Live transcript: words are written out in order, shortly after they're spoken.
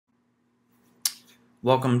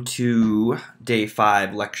Welcome to day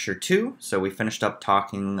 5, lecture 2. So we finished up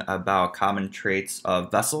talking about common traits of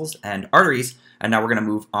vessels and arteries, and now we're going to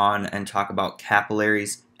move on and talk about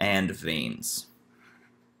capillaries and veins.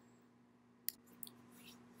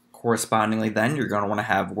 Correspondingly then, you're going to want to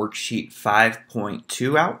have worksheet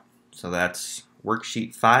 5.2 out. So that's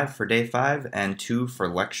worksheet 5 for day 5 and 2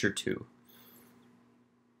 for lecture 2.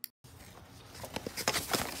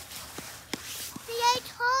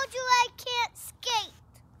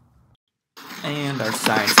 And our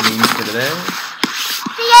science memes for today.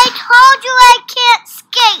 See, I told you I can't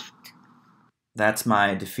skate. That's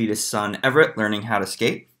my defeatist son Everett learning how to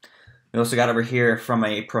skate. We also got over here from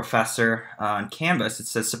a professor on Canvas. It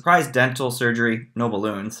says, surprise dental surgery, no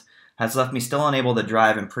balloons, has left me still unable to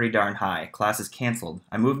drive and pretty darn high. Class is canceled.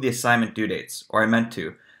 I moved the assignment due dates, or I meant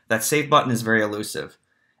to. That save button is very elusive.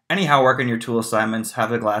 Anyhow, work on your tool assignments,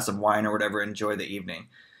 have a glass of wine or whatever, enjoy the evening.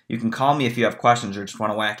 You can call me if you have questions or just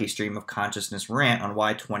want a wacky stream of consciousness rant on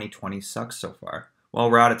why 2020 sucks so far.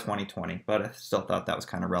 Well, we're out of 2020, but I still thought that was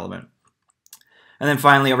kind of relevant. And then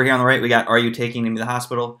finally, over here on the right, we got, are you taking me to the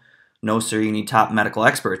hospital? No, sir, you need top medical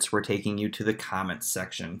experts. We're taking you to the comments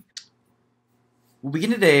section. We'll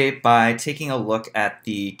begin today by taking a look at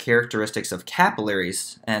the characteristics of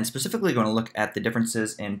capillaries, and specifically going to look at the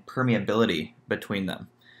differences in permeability between them.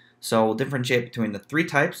 So we'll differentiate between the 3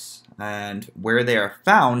 types and where they are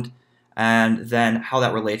found, and then how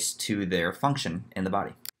that relates to their function in the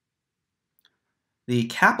body. The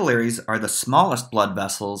capillaries are the smallest blood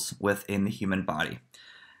vessels within the human body,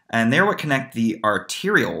 and they're what connect the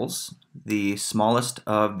arterioles, the smallest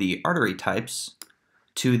of the artery types,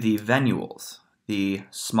 to the venules, the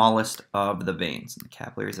smallest of the veins. And the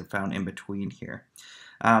capillaries are found in between here.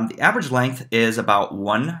 The average length is about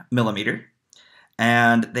 1 millimeter.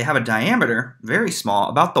 And they have a diameter, very small,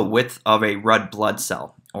 about the width of a red blood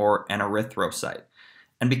cell, or an erythrocyte.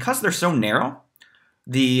 And because they're so narrow,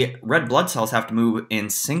 the red blood cells have to move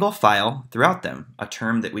in single file throughout them, a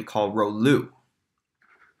term that we call rouleau.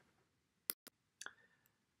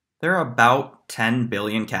 There are about 10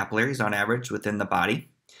 billion capillaries on average within the body.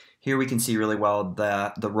 Here we can see really well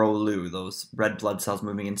the rouleau, those red blood cells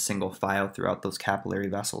moving in single file throughout those capillary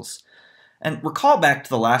vessels. And recall back to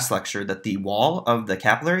the last lecture that the wall of the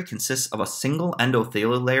capillary consists of a single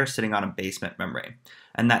endothelial layer sitting on a basement membrane.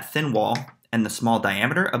 And that thin wall and the small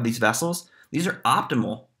diameter of these vessels, these are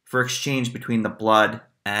optimal for exchange between the blood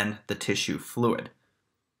and the tissue fluid.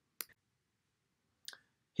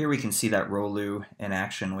 Here we can see that rouleau in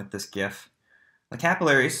action with this GIF. The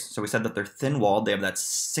capillaries, so we said that they're thin-walled, they have that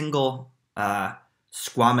single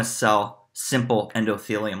squamous cell simple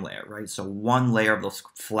endothelium layer, right? So one layer of those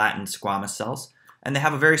flattened squamous cells, and they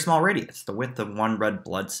have a very small radius, the width of one red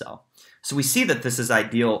blood cell. So we see that this is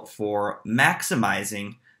ideal for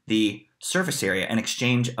maximizing the surface area and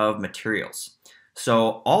exchange of materials.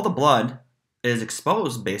 So all the blood is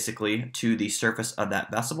exposed basically to the surface of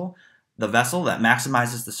that vessel that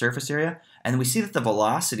maximizes the surface area, and we see that the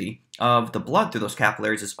velocity of the blood through those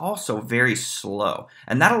capillaries is also very slow,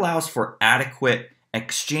 and that allows for adequate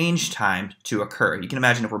exchange time to occur. You can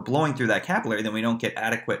imagine if we're blowing through that capillary, then we don't get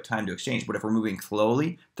adequate time to exchange. But if we're moving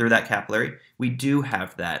slowly through that capillary, we do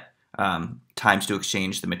have that times to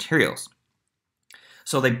exchange the materials.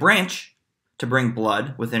 So they branch to bring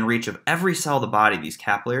blood within reach of every cell of the body, these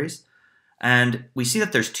capillaries. And we see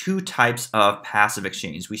that there's 2 types of passive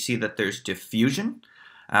exchange. We see that there's diffusion,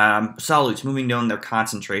 solutes moving down their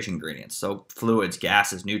concentration gradients, so fluids,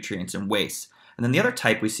 gases, nutrients, and wastes. And then the other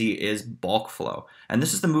type we see is bulk flow. And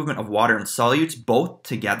this is the movement of water and solutes both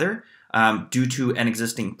together due to an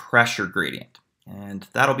existing pressure gradient. And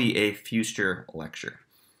that'll be a future lecture.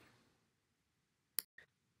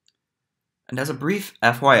 And as a brief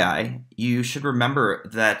FYI, you should remember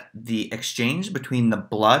that the exchange between the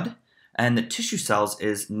blood and the tissue cells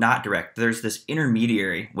is not direct. There's this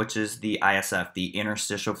intermediary, which is the ISF, the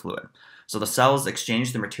interstitial fluid. So the cells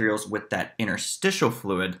exchange the materials with that interstitial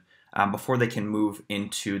fluid before they can move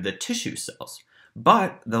into the tissue cells.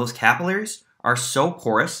 But those capillaries are so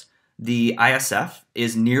porous, the ISF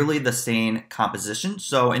is nearly the same composition.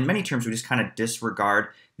 So in many terms, we just kind of disregard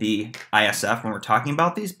the ISF when we're talking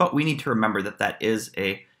about these, but we need to remember that that is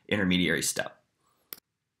an intermediary step.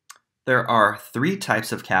 There are 3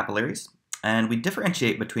 types of capillaries, and we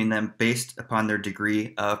differentiate between them based upon their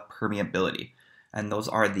degree of permeability. And those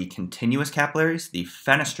are the continuous capillaries, the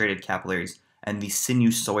fenestrated capillaries, and the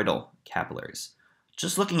sinusoidal capillaries.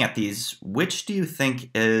 Just looking at these, which do you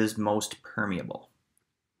think is most permeable?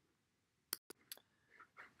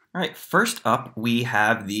 All right, first up, we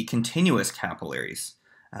have the continuous capillaries.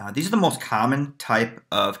 These are the most common type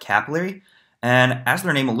of capillary, And as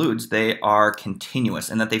their name alludes, they are continuous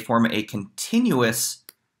in that they form a continuous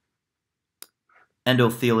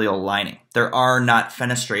endothelial lining. There are not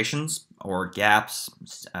fenestrations or gaps,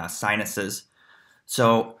 sinuses.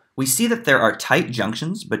 So we see that there are tight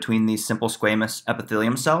junctions between these simple squamous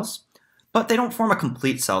epithelium cells, but they don't form a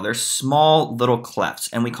complete cell. They're small little clefts,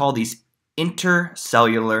 and we call these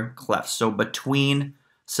intercellular clefts, so between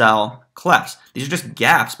cell clefts. These are just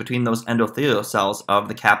gaps between those endothelial cells of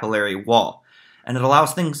the capillary wall, and it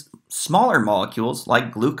allows smaller molecules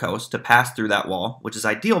like glucose to pass through that wall, which is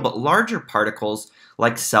ideal, but larger particles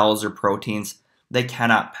like cells or proteins, they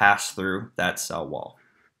cannot pass through that cell wall.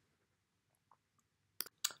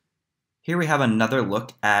 Here we have another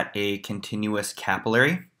look at a continuous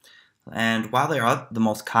capillary, and while they are the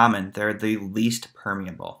most common, they're the least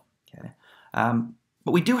permeable. Okay?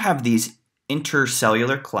 But we do have these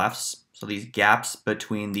intercellular clefts, so these gaps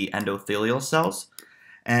between the endothelial cells,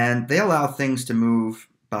 and they allow things to move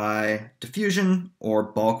by diffusion or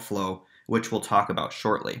bulk flow, which we'll talk about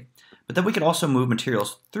shortly. But then we could also move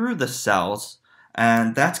materials through the cells,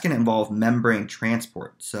 and that's going to involve membrane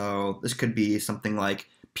transport. So this could be something like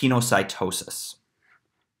pinocytosis.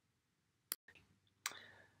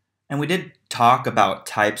 And we did talk about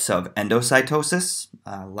types of endocytosis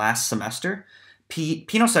last semester.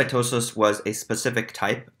 Pinocytosis was a specific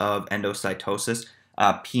type of endocytosis.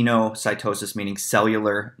 Pinocytosis meaning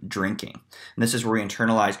cellular drinking. And this is where we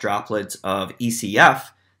internalize droplets of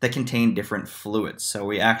ECF that contain different fluids. So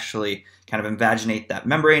we actually kind of invaginate that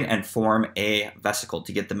membrane and form a vesicle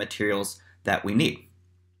to get the materials that we need.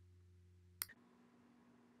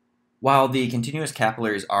 While the continuous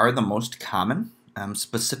capillaries are the most common,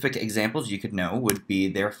 specific examples you could know would be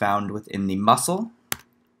they're found within the muscle,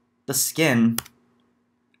 the skin,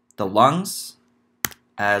 the lungs,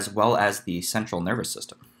 as well as the central nervous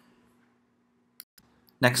system.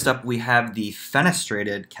 Next up, we have the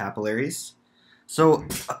fenestrated capillaries. So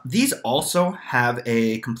these also have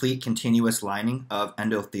a complete continuous lining of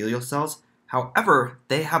endothelial cells. However,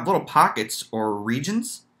 they have little pockets or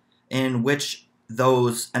regions in which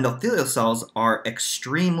those endothelial cells are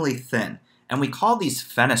extremely thin, and we call these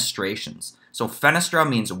fenestrations. So fenestra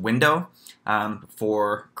means window.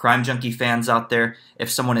 For crime junkie fans out there, if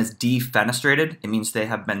someone is defenestrated, it means they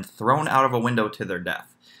have been thrown out of a window to their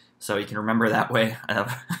death. So you can remember that way,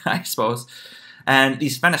 I suppose. And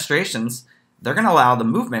these fenestrations, they're going to allow the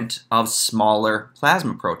movement of smaller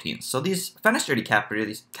plasma proteins. So these fenestrated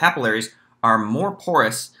capillaries are more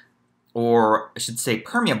porous, or I should say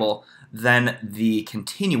permeable, than the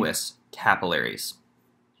continuous capillaries.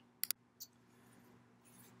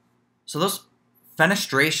 So those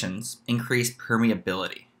fenestrations increase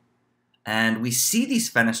permeability. And we see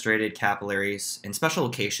these fenestrated capillaries in special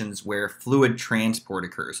locations where fluid transport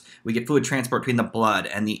occurs. We get fluid transport between the blood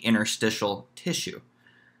and the interstitial tissue.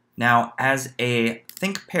 Now, as a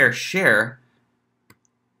think, pair, share,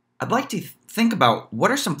 I'd like to think about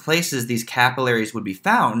what are some places these capillaries would be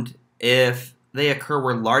found if they occur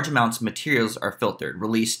where large amounts of materials are filtered,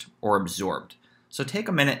 released, or absorbed. So take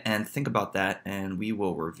a minute and think about that, and we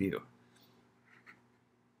will review.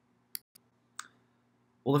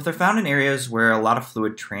 Well, if they're found in areas where a lot of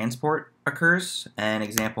fluid transport occurs, an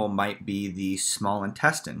example might be the small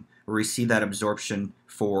intestine, where we see that absorption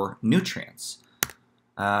for nutrients.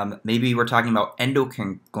 Maybe we're talking about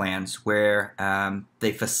endocrine glands, where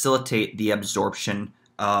they facilitate the absorption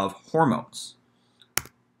of hormones.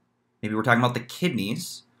 Maybe we're talking about the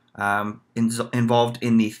kidneys, involved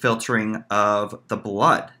in the filtering of the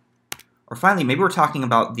blood. Or finally, maybe we're talking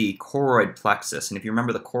about the choroid plexus. And if you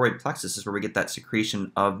remember, the choroid plexus is where we get that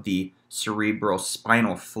secretion of the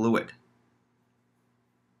cerebrospinal fluid.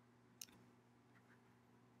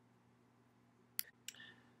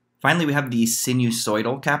 Finally, we have the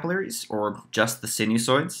sinusoidal capillaries, or just the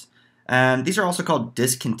sinusoids. And these are also called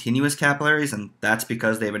discontinuous capillaries, and that's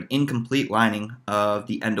because they have an incomplete lining of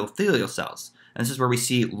the endothelial cells. And this is where we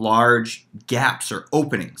see large gaps or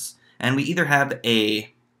openings. And we either have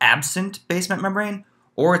a absent basement membrane,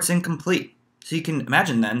 or it's incomplete. So you can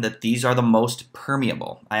imagine then that these are the most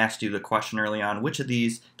permeable. I asked you the question early on, which of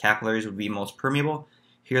these capillaries would be most permeable?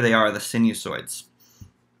 Here they are, the sinusoids.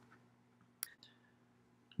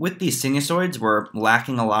 With these sinusoids, we're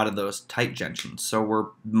lacking a lot of those tight junctions, so we're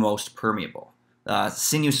most permeable.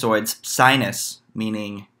 Sinusoids, sinus,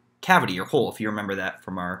 meaning cavity or hole, if you remember that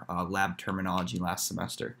from our lab terminology last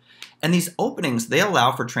semester. And these openings, they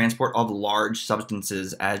allow for transport of large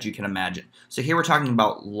substances, as you can imagine. So here we're talking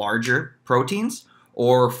about larger proteins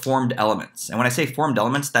or formed elements. And when I say formed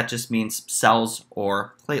elements, that just means cells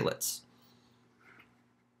or platelets.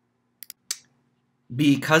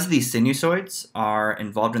 Because these sinusoids are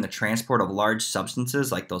involved in the transport of large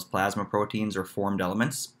substances like those plasma proteins or formed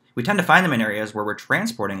elements, we tend to find them in areas where we're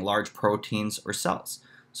transporting large proteins or cells.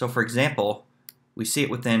 So for example, we see it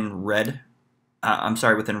within red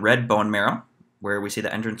bone marrow, where we see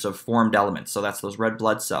the entrance of formed elements. So that's those red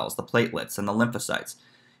blood cells, the platelets, and the lymphocytes.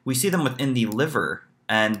 We see them within the liver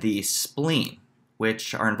and the spleen,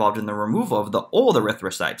 which are involved in the removal of the old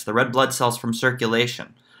erythrocytes, the red blood cells, from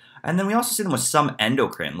circulation. And then we also see them with some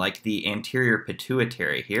endocrine, like the anterior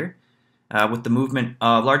pituitary here, with the movement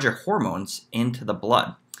of larger hormones into the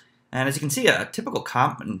blood. And as you can see, a typical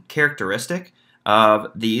common characteristic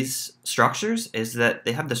of these structures is that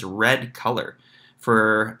they have this red color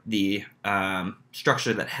for the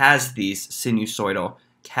structure that has these sinusoidal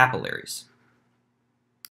capillaries.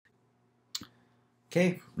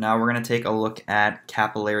 Okay, now we're going to take a look at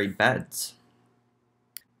capillary beds.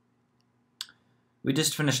 We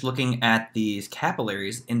just finished looking at these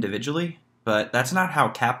capillaries individually, but that's not how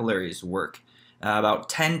capillaries work. About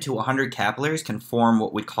 10 to 100 capillaries can form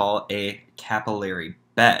what we call a capillary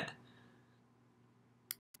bed.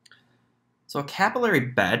 So a capillary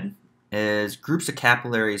bed is groups of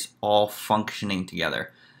capillaries all functioning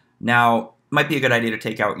together. Now, it might be a good idea to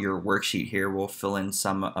take out your worksheet here. We'll fill in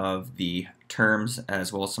some of the terms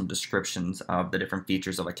as well as some descriptions of the different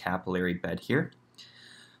features of a capillary bed here.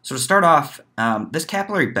 So to start off, this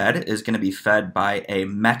capillary bed is going to be fed by a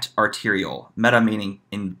metarteriole, meta meaning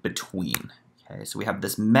in between. Okay, so we have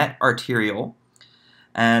this metarteriole,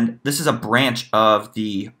 and this is a branch of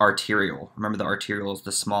the arteriole. Remember, the arteriole is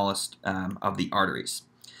the smallest of the arteries.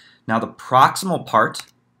 Now the proximal part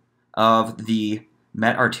of the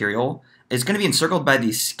metarteriole is going to be encircled by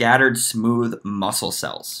these scattered smooth muscle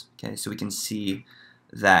cells. Okay, so we can see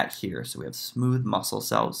that here. So we have smooth muscle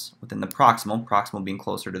cells within the proximal being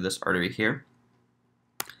closer to this artery here.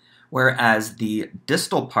 Whereas the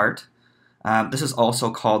distal part, this is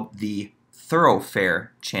also called the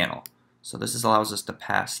thoroughfare channel. So this allows us to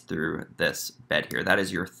pass through this bed here. That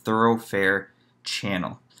is your thoroughfare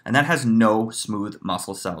channel. And that has no smooth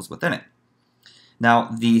muscle cells within it. Now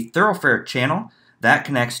the thoroughfare channel, that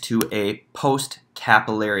connects to a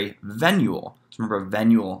postcapillary venule. So remember, a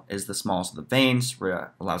venule is the smallest of the veins,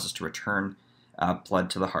 allows us to return blood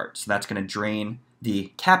to the heart. So that's going to drain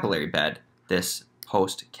the capillary bed, this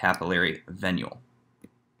postcapillary venule.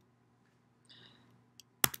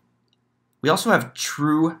 We also have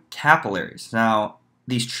true capillaries. Now,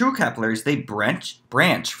 these true capillaries, they branch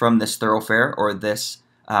from this thoroughfare or this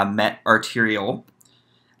metarteriole,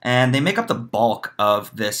 and they make up the bulk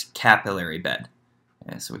of this capillary bed.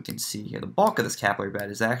 So we can see here the bulk of this capillary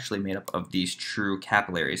bed is actually made up of these true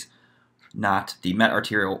capillaries, not the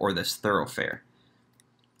metarteriole or this thoroughfare.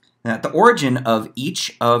 Now, at the origin of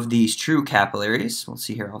each of these true capillaries, we'll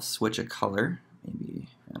see here, I'll switch a color. Maybe,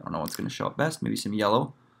 I don't know what's going to show up best, maybe some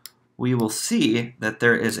yellow. We will see that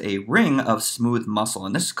there is a ring of smooth muscle,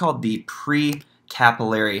 and this is called the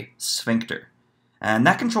precapillary sphincter. And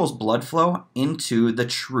that controls blood flow into the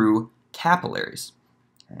true capillaries.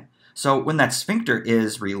 Okay. So when that sphincter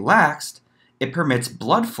is relaxed, it permits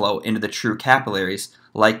blood flow into the true capillaries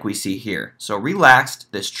like we see here. So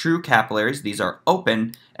relaxed, this true capillaries, these are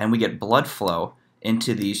open, and we get blood flow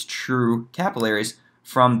into these true capillaries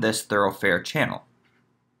from this thoroughfare channel.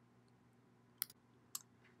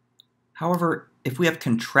 However, if we have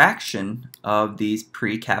contraction of these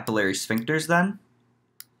precapillary sphincters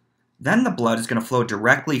then the blood is going to flow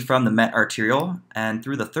directly from the metarteriole and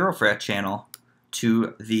through the thoroughfare channel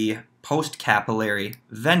to the postcapillary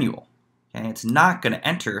venule. Okay? It's not going to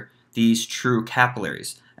enter these true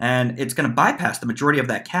capillaries, and it's going to bypass the majority of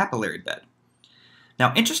that capillary bed.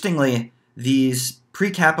 Now, interestingly, these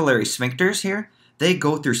precapillary sphincters here, they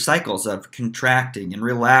go through cycles of contracting and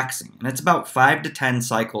relaxing, and it's about 5 to 10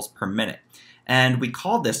 cycles per minute. And we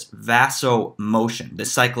call this vasomotion,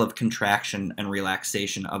 this cycle of contraction and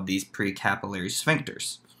relaxation of these precapillary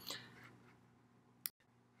sphincters.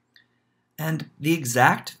 And the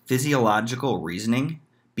exact physiological reasoning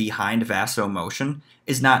behind vasomotion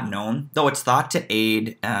is not known, though it's thought to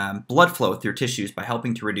aid blood flow through tissues by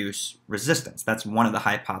helping to reduce resistance. That's one of the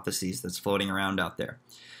hypotheses that's floating around out there.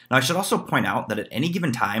 Now, I should also point out that at any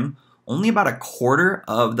given time, only about a quarter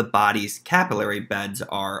of the body's capillary beds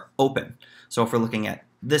are open. So if we're looking at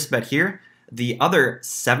this bed here, the other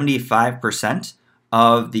 75%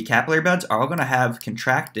 of the capillary beds are all going to have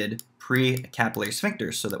contracted precapillary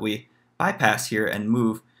sphincters so that we bypass here and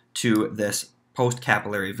move to this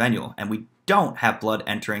postcapillary venule, and we don't have blood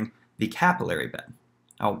entering the capillary bed.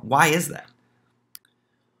 Now, why is that?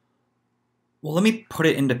 Well, let me put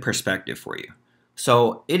it into perspective for you.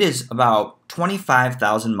 So it is about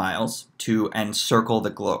 25,000 miles to encircle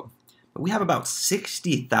the globe. But we have about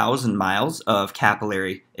 60,000 miles of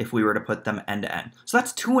capillary if we were to put them end to end. So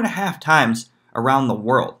that's 2.5 times around the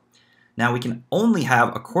world. Now we can only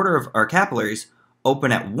have a quarter of our capillaries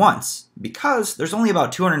open at once because there's only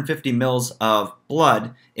about 250 mils of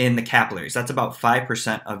blood in the capillaries. That's about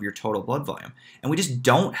 5% of your total blood volume. And we just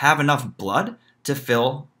don't have enough blood to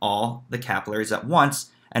fill all the capillaries at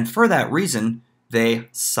once, and for that reason, they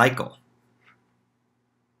cycle.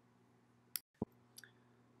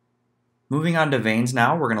 Moving on to veins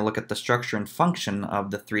now, we're going to look at the structure and function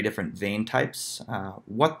of the 3 different vein types,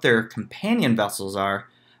 what their companion vessels are,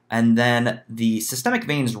 and then the systemic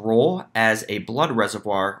veins' role as a blood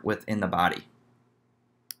reservoir within the body.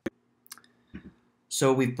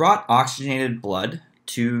 So we've brought oxygenated blood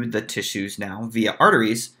to the tissues now via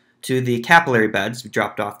arteries to the capillary beds. We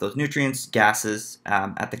dropped off those nutrients, gases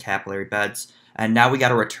at the capillary beds, and now we got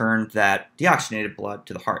to return that deoxygenated blood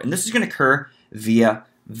to the heart. And this is going to occur via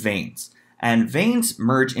veins. And veins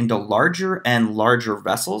merge into larger and larger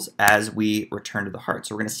vessels as we return to the heart.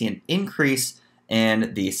 So we're going to see an increase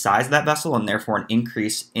in the size of that vessel and therefore an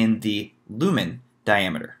increase in the lumen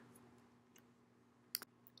diameter.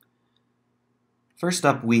 First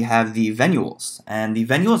up, we have the venules, and the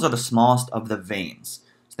venules are the smallest of the veins.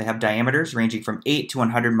 So they have diameters ranging from 8 to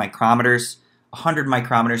 100 micrometers. 100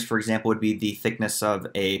 micrometers, for example, would be the thickness of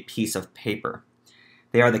a piece of paper.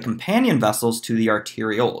 They are the companion vessels to the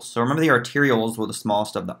arterioles. So remember, the arterioles were the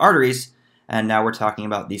smallest of the arteries, and now we're talking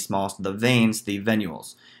about the smallest of the veins, the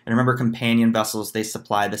venules. And remember, companion vessels, they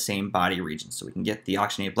supply the same body region. So we can get the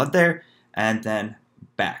oxygenated blood there and then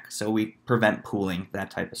back. So we prevent pooling,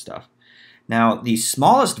 that type of stuff. Now, the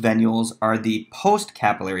smallest venules are the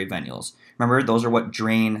post-capillary venules. Remember, those are what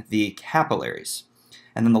drain the capillaries.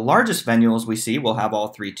 And then the largest venules we see will have all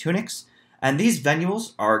 3 tunics. And these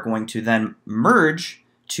venules are going to then merge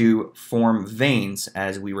to form veins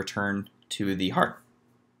as we return to the heart.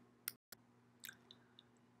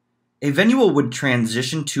 A venule would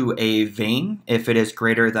transition to a vein if it is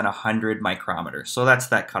greater than 100 micrometers. So that's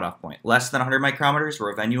that cutoff point. Less than 100 micrometers,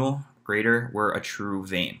 we're a venule. Greater, we're a true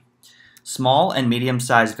vein. Small and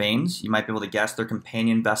medium-sized veins, you might be able to guess their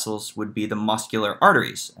companion vessels would be the muscular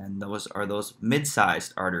arteries, and those are those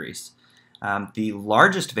mid-sized arteries. The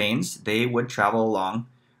largest veins, they would travel along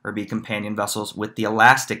or be companion vessels with the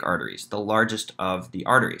elastic arteries, the largest of the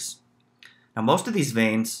arteries. Now, most of these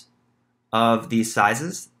veins of these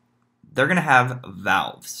sizes, they're going to have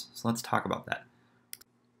valves. So let's talk about that.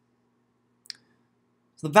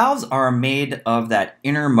 So the valves are made of that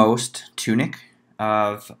innermost tunic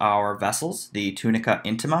of our vessels, the tunica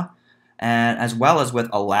intima, and as well as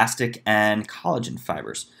with elastic and collagen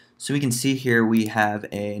fibers. So we can see here we have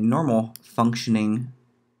a normal functioning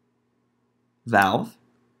valve,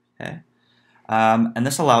 okay? And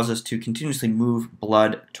this allows us to continuously move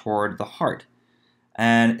blood toward the heart.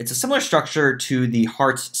 And it's a similar structure to the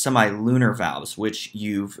heart's semilunar valves, which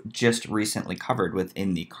you've just recently covered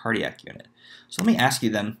within the cardiac unit. So let me ask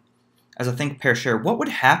you then, as a think, pair, share, what would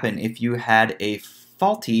happen if you had a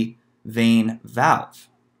faulty vein valve?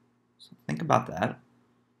 So think about that.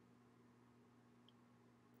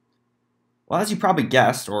 Well, as you probably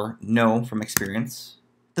guessed or know from experience,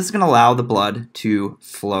 this is going to allow the blood to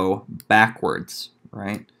flow backwards,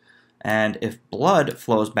 right? And if blood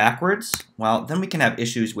flows backwards, well, then we can have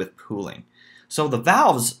issues with pooling. So the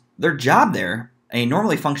valves, their job there, a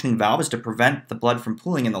normally functioning valve, is to prevent the blood from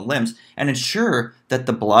pooling in the limbs and ensure that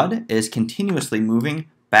the blood is continuously moving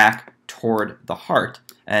back toward the heart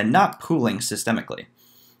and not pooling systemically.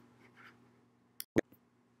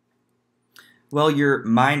 Well, your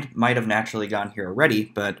mind might have naturally gone here already,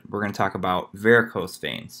 but we're going to talk about varicose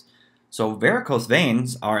veins. So varicose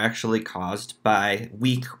veins are actually caused by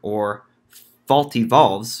weak or faulty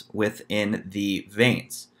valves within the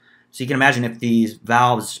veins. So you can imagine if these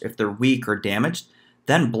valves, if they're weak or damaged,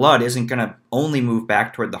 then blood isn't going to only move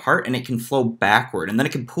back toward the heart, and it can flow backward, and then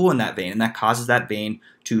it can pool in that vein, and that causes that vein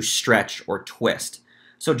to stretch or twist.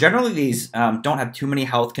 So generally these don't have too many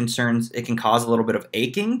health concerns. It can cause a little bit of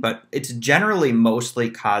aching, but it's generally mostly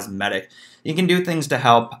cosmetic. You can do things to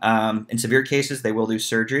help. In severe cases, they will do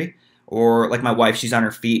surgery. Or like my wife, she's on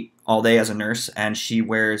her feet all day as a nurse, and she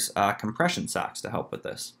wears compression socks to help with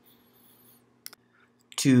this.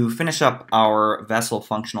 To finish up our vessel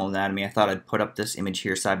functional anatomy, I thought I'd put up this image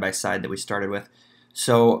here side by side that we started with.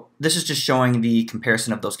 So this is just showing the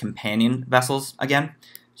comparison of those companion vessels again.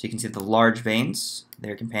 So you can see the large veins,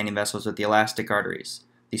 they're companion vessels with the elastic arteries.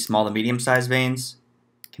 The small to medium-sized veins,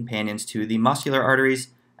 companions to the muscular arteries,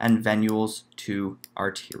 and venules to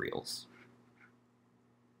arterioles.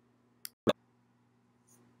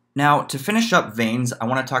 Now, to finish up veins, I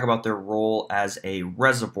want to talk about their role as a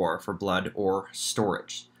reservoir for blood or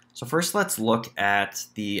storage. So first, let's look at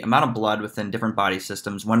the amount of blood within different body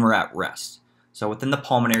systems when we're at rest. So within the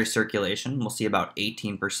pulmonary circulation, we'll see about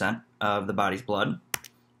 18% of the body's blood.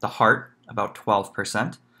 The heart, about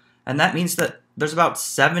 12%. And that means that there's about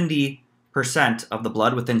 70% of the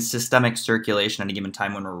blood within systemic circulation at a given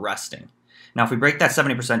time when we're resting. Now, if we break that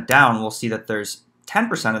 70% down, we'll see that there's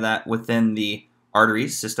 10% of that within the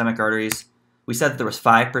arteries, systemic arteries. We said that there was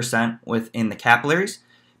 5% within the capillaries,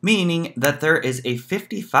 meaning that there is a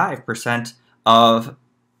 55% of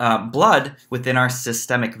blood within our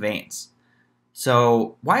systemic veins.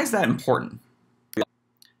 So why is that important?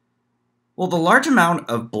 Well, the large amount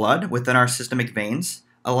of blood within our systemic veins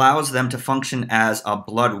allows them to function as a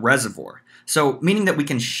blood reservoir. So meaning that we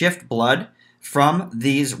can shift blood from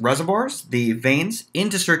these reservoirs, the veins,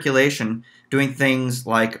 into circulation, doing things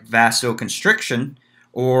like vasoconstriction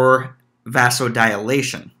or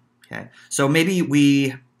vasodilation. Okay? So maybe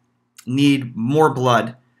we need more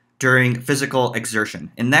blood during physical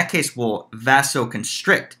exertion. In that case, we'll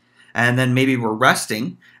vasoconstrict, and then maybe we're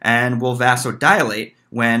resting, and we'll vasodilate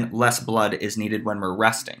when less blood is needed when we're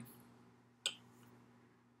resting.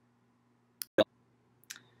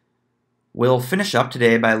 We'll finish up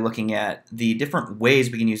today by looking at the different ways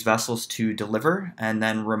we can use vessels to deliver and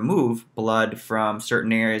then remove blood from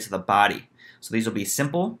certain areas of the body. So these will be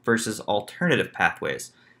simple versus alternative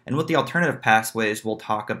pathways. And with the alternative pathways, we'll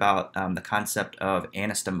talk about the concept of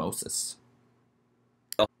anastomosis.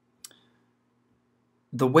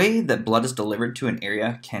 The way that blood is delivered to an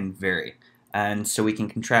area can vary. And so we can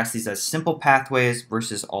contrast these as simple pathways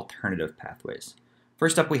versus alternative pathways.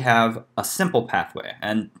 First up, we have a simple pathway.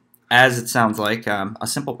 And as it sounds like, a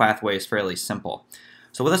simple pathway is fairly simple.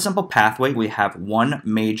 So with a simple pathway, we have one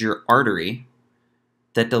major artery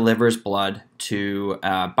that delivers blood to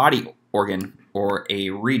a body organ or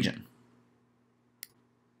a region.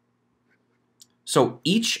 So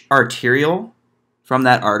each arteriole from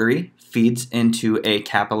that artery feeds into a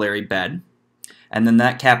capillary bed, and then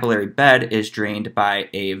that capillary bed is drained by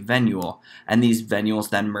a venule, and these venules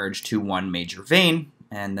then merge to one major vein,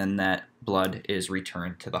 and then that blood is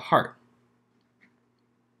returned to the heart.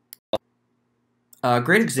 A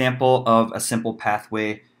great example of a simple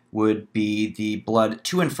pathway would be the blood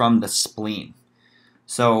to and from the spleen.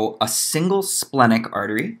 So a single splenic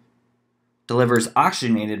artery delivers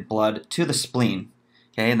oxygenated blood to the spleen,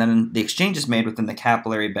 okay, and then the exchange is made within the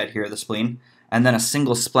capillary bed here of the spleen, and then a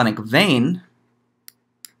single splenic vein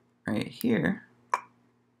right here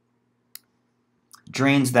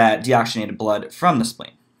drains that deoxygenated blood from the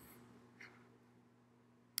spleen.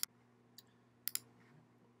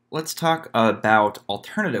 Let's talk about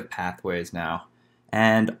alternative pathways now.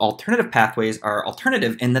 And alternative pathways are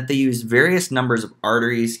alternative in that they use various numbers of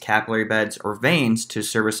arteries, capillary beds, or veins to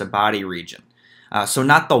service a body region. So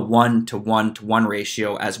not the 1-to-1-to-1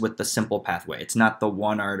 ratio as with the simple pathway. It's not the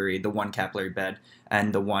one artery, the one capillary bed,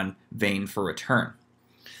 and the one vein for return.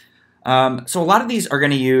 So a lot of these are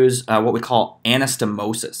going to use what we call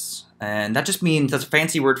anastomosis. And that just means, that's a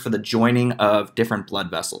fancy word for the joining of different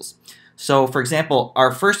blood vessels. So for example,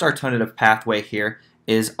 our first alternative pathway here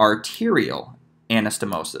is arterial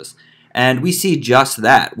anastomosis. And we see just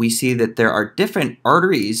that. We see that there are different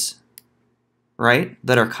arteries, right,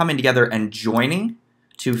 that are coming together and joining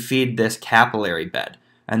to feed this capillary bed.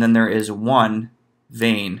 And then there is one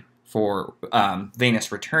vein for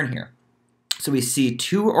venous return here. So we see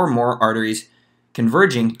two or more arteries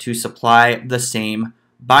converging to supply the same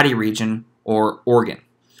body region or organ.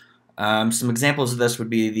 Some examples of this would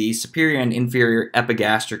be the superior and inferior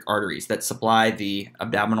epigastric arteries that supply the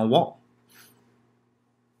abdominal wall.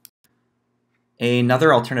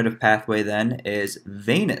 Another alternative pathway then is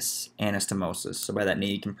venous anastomosis. So by that name,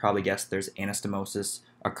 you can probably guess there's anastomosis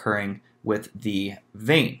occurring with the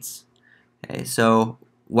veins. Okay, so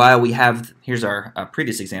while we have, here's our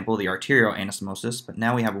previous example, the arterial anastomosis, but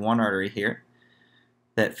now we have one artery here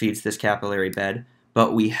that feeds this capillary bed,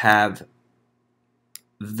 but we have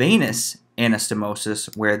venous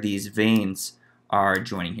anastomosis where these veins are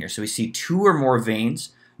joining here. So we see two or more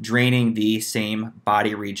veins draining the same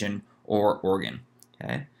body region or organ.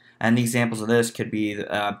 Okay? And the examples of this could be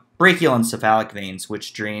the brachial and cephalic veins,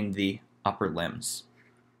 which drain the upper limbs.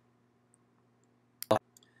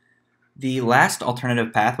 The last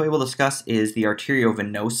alternative pathway we'll discuss is the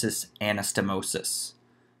arteriovenous anastomosis.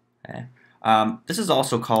 Okay? This is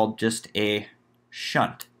also called just a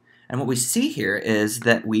shunt. And what we see here is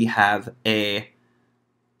that we have the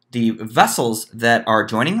vessels that are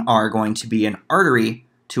joining are going to be an artery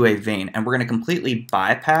to a vein, and we're going to completely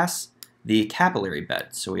bypass the capillary bed.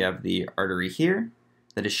 So we have the artery here,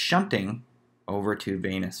 that is shunting over to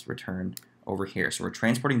venous return over here. So we're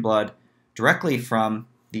transporting blood directly from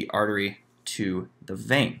the artery to the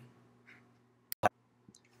vein.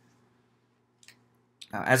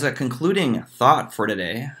 As a concluding thought for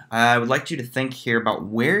today, I would like you to think here about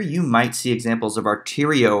where you might see examples of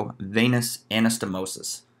arteriovenous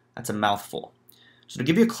anastomosis. That's a mouthful. So to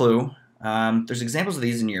give you a clue, there's examples of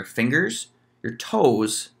these in your fingers, your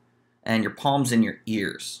toes, and your palms and your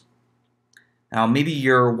ears. Now maybe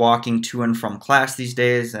you're walking to and from class these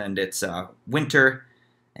days and it's winter,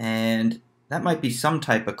 and that might be some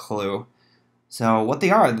type of clue. So what they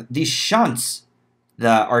are, these shunts,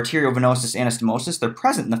 the arteriovenous anastomosis, they're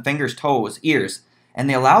present in the fingers, toes, ears, and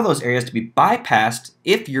they allow those areas to be bypassed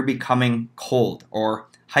if you're becoming cold or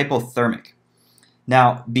hypothermic.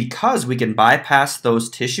 Now, because we can bypass those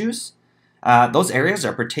tissues, those areas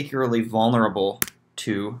are particularly vulnerable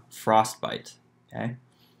to frostbite. Okay,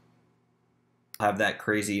 I have that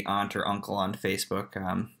crazy aunt or uncle on Facebook.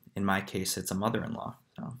 In my case, it's a mother-in-law.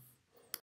 So.